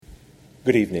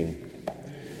Good evening.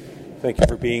 Thank you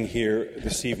for being here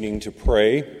this evening to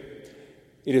pray.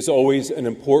 It is always an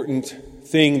important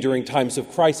thing during times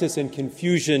of crisis and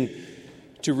confusion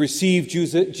to receive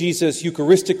Jesus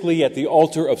Eucharistically at the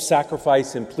altar of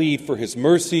sacrifice and plead for his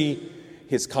mercy,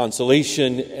 his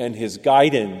consolation, and his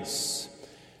guidance.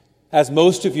 As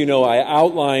most of you know, I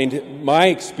outlined my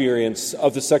experience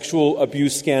of the sexual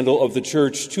abuse scandal of the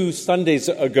church 2 Sundays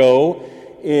ago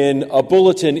in a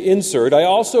bulletin insert. I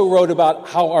also wrote about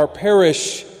how our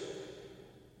parish,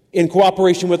 in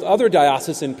cooperation with other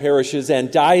diocesan parishes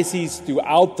and dioceses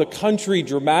throughout the country,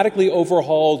 dramatically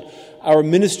overhauled our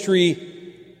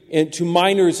ministry to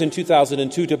minors in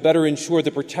 2002 to better ensure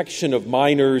the protection of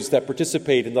minors that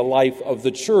participate in the life of the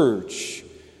church.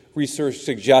 Research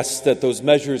suggests that those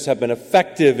measures have been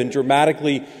effective in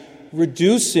dramatically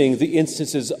reducing the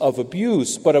instances of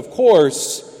abuse. But of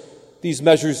course, these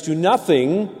measures do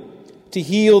nothing to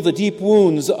heal the deep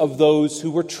wounds of those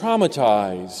who were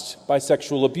traumatized by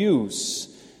sexual abuse.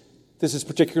 This is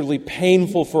particularly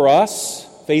painful for us,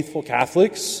 faithful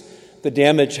Catholics. The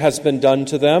damage has been done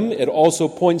to them. It also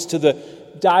points to the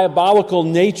diabolical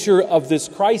nature of this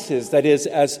crisis. That is,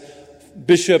 as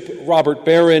Bishop Robert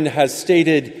Barron has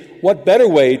stated, what better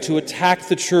way to attack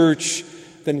the church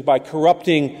than by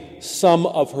corrupting some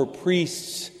of her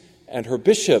priests and her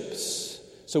bishops?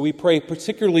 So we pray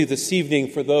particularly this evening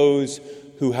for those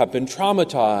who have been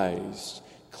traumatized.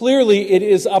 Clearly, it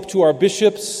is up to our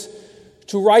bishops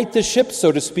to right the ship,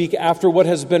 so to speak, after what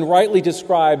has been rightly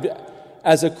described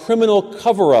as a criminal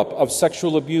cover-up of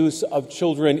sexual abuse of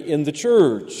children in the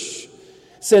church.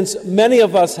 Since many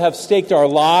of us have staked our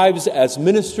lives as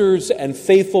ministers and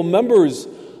faithful members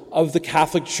of the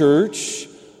Catholic Church,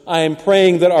 I am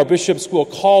praying that our bishops will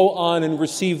call on and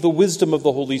receive the wisdom of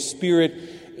the Holy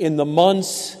Spirit in the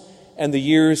months and the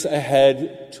years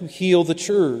ahead to heal the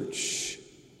church.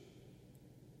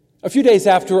 A few days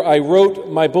after I wrote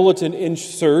my bulletin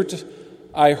insert,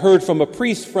 I heard from a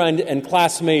priest friend and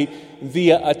classmate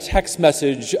via a text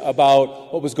message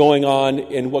about what was going on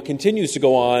and what continues to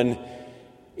go on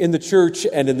in the church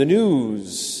and in the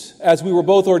news. As we were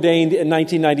both ordained in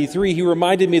 1993, he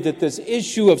reminded me that this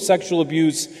issue of sexual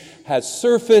abuse has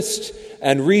surfaced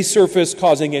and resurfaced,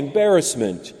 causing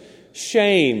embarrassment,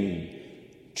 shame,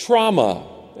 trauma,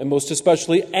 and most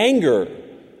especially anger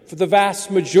for the vast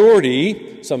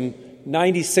majority, some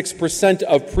 96%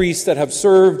 of priests that have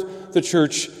served the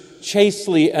church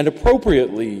chastely and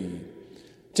appropriately.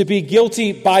 To be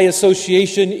guilty by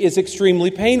association is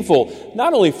extremely painful,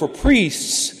 not only for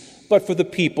priests, but for the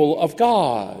people of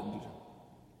God.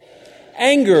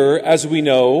 Anger, as we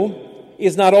know,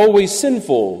 is not always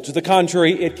sinful. To the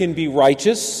contrary, it can be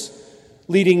righteous,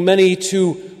 leading many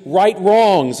to right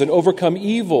wrongs and overcome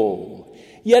evil.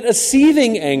 Yet a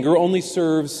seething anger only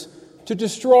serves to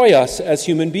destroy us as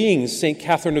human beings. St.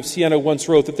 Catherine of Siena once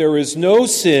wrote that there is no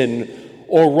sin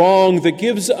or wrong that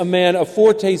gives a man a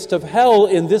foretaste of hell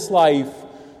in this life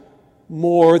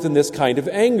more than this kind of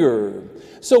anger.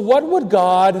 So what would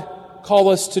God call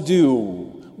us to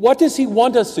do? What does he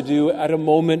want us to do at a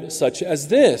moment such as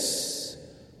this?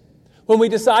 When we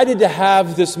decided to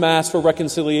have this Mass for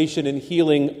reconciliation and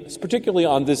healing, particularly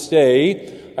on this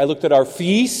day, I looked at our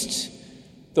feast,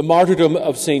 the martyrdom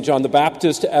of St. John the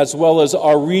Baptist, as well as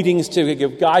our readings to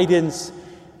give guidance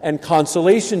and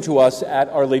consolation to us at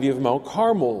Our Lady of Mount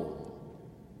Carmel.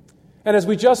 And as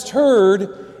we just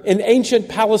heard, in ancient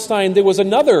Palestine, there was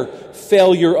another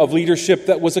failure of leadership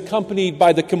that was accompanied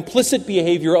by the complicit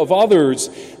behavior of others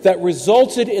that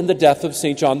resulted in the death of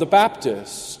St. John the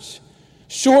Baptist.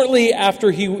 Shortly after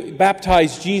he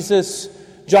baptized Jesus,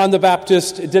 John the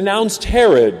Baptist denounced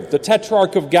Herod, the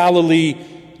Tetrarch of Galilee,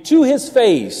 to his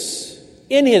face,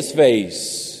 in his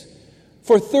face.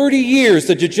 For 30 years,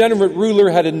 the degenerate ruler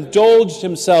had indulged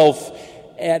himself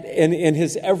in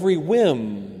his every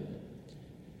whim.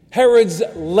 Herod's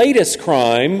latest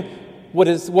crime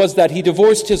was that he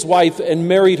divorced his wife and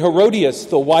married Herodias,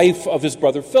 the wife of his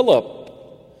brother Philip.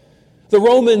 The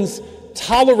Romans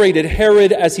tolerated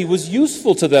Herod as he was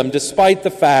useful to them, despite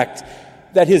the fact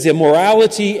that his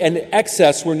immorality and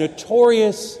excess were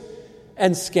notorious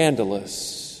and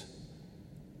scandalous.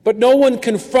 But no one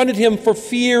confronted him for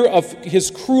fear of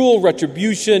his cruel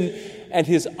retribution and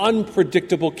his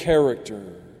unpredictable character.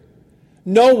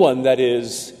 No one, that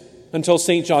is, until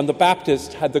St. John the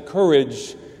Baptist had the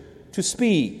courage to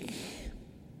speak.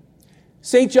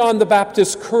 St. John the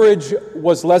Baptist's courage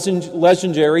was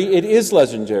legendary. It is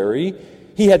legendary.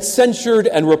 He had censured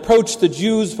and reproached the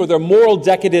Jews for their moral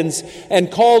decadence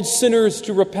and called sinners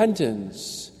to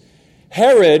repentance.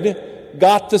 Herod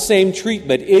got the same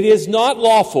treatment. It is not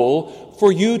lawful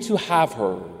for you to have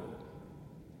her.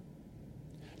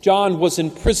 John was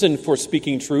in prison for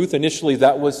speaking truth. Initially,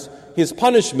 that was his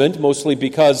punishment, mostly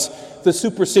because the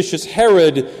superstitious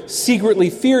Herod secretly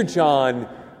feared John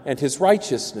and his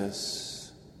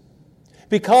righteousness.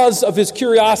 Because of his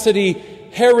curiosity,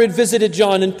 Herod visited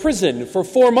John in prison for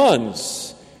 4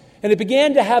 months, and it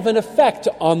began to have an effect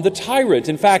on the tyrant.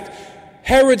 In fact,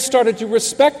 Herod started to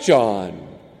respect John,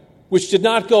 which did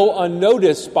not go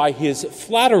unnoticed by his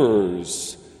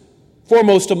flatterers,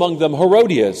 foremost among them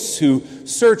Herodias, who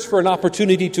searched for an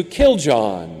opportunity to kill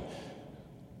John,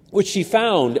 which she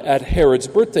found at Herod's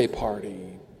birthday party.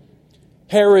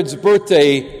 Herod's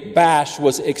birthday bash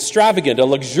was extravagant, a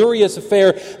luxurious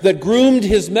affair that groomed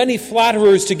his many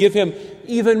flatterers to give him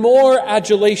even more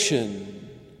adulation.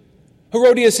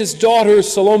 Herodias' daughter,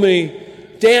 Salome,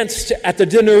 danced at the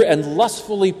dinner and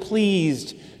lustfully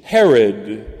pleased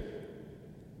Herod.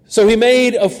 So he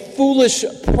made a foolish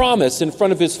promise in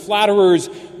front of his flatterers,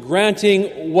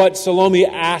 granting what Salome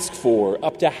asked for,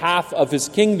 up to half of his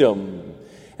kingdom.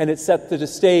 And it set the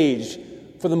stage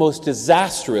for the most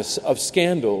disastrous of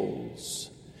scandals.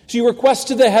 She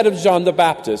requested the head of John the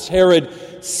Baptist.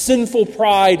 Herod's sinful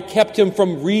pride kept him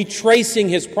from retracing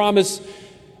his promise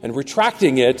and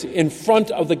retracting it in front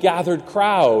of the gathered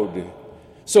crowd.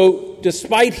 So,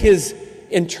 despite his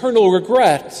internal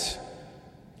regret,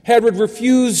 Herod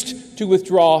refused to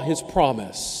withdraw his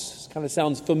promise. This kind of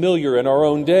sounds familiar in our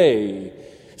own day.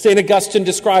 St. Augustine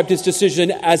described his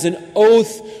decision as an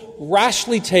oath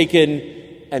rashly taken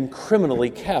and criminally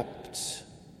kept.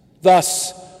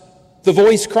 Thus, the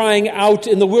voice crying out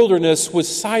in the wilderness was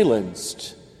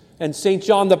silenced, and St.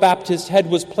 John the Baptist's head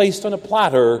was placed on a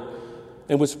platter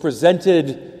and was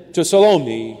presented to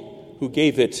Salome, who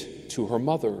gave it to her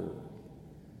mother.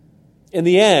 In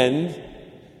the end,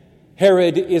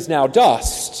 Herod is now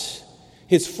dust.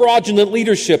 His fraudulent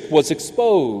leadership was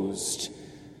exposed.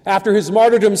 After his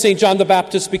martyrdom, St. John the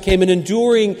Baptist became an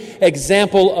enduring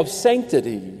example of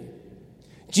sanctity.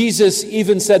 Jesus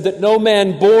even said that no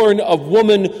man born of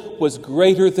woman was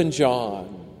greater than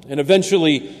John. And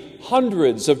eventually,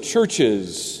 hundreds of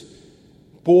churches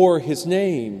bore his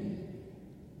name.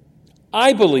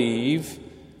 I believe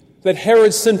that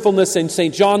Herod's sinfulness and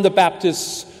St. John the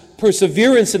Baptist's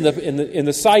perseverance in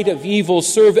the sight of evil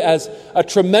serve as a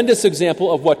tremendous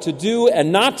example of what to do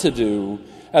and not to do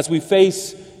as we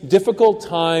face difficult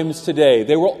times today.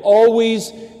 There will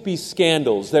always be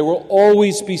scandals. There will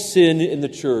always be sin in the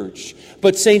church.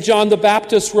 But St. John the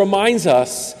Baptist reminds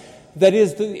us that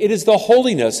it is the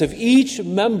holiness of each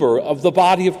member of the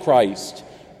body of Christ,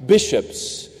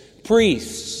 bishops,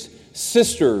 priests,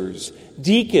 sisters,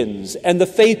 deacons, and the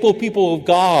faithful people of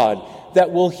God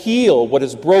that will heal what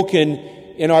is broken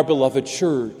in our beloved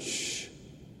church.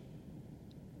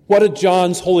 What did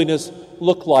John's holiness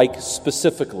look like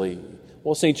specifically?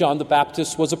 Well, St. John the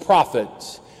Baptist was a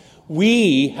prophet.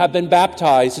 We have been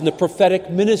baptized in the prophetic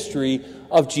ministry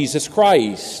of Jesus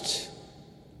Christ.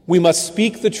 We must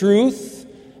speak the truth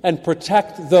and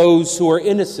protect those who are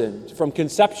innocent from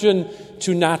conception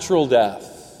to natural death.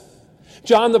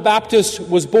 John the Baptist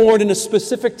was born in a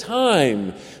specific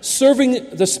time,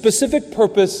 serving the specific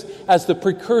purpose as the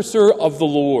precursor of the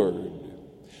Lord.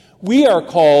 We are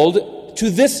called to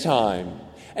this time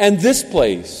and this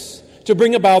place to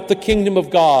bring about the kingdom of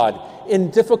God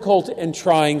in difficult and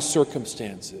trying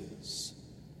circumstances.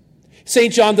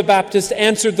 St. John the Baptist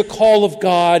answered the call of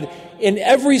God in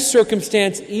every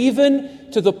circumstance, even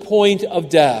to the point of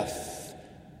death.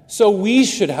 So we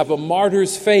should have a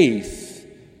martyr's faith.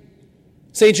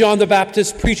 St. John the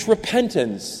Baptist preached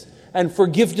repentance and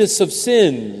forgiveness of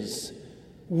sins.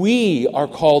 We are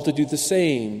called to do the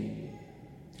same.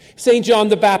 St. John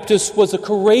the Baptist was a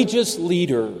courageous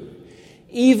leader,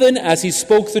 even as he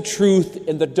spoke the truth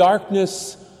in the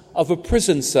darkness of a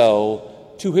prison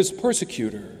cell to his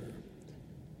persecutor.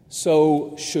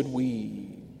 So should we.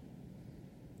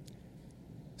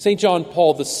 St. John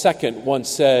Paul II once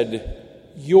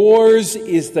said, "Yours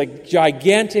is the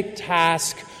gigantic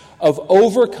task of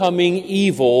overcoming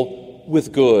evil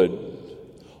with good,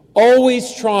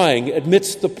 always trying,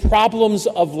 amidst the problems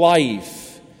of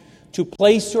life, to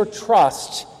place your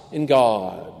trust in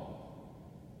God,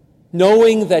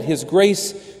 knowing that His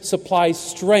grace supplies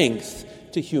strength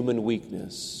to human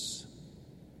weakness."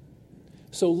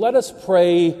 So let us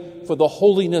pray for the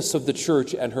holiness of the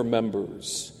Church and her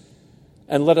members,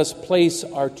 and let us place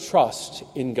our trust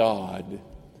in God.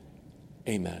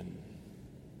 Amen.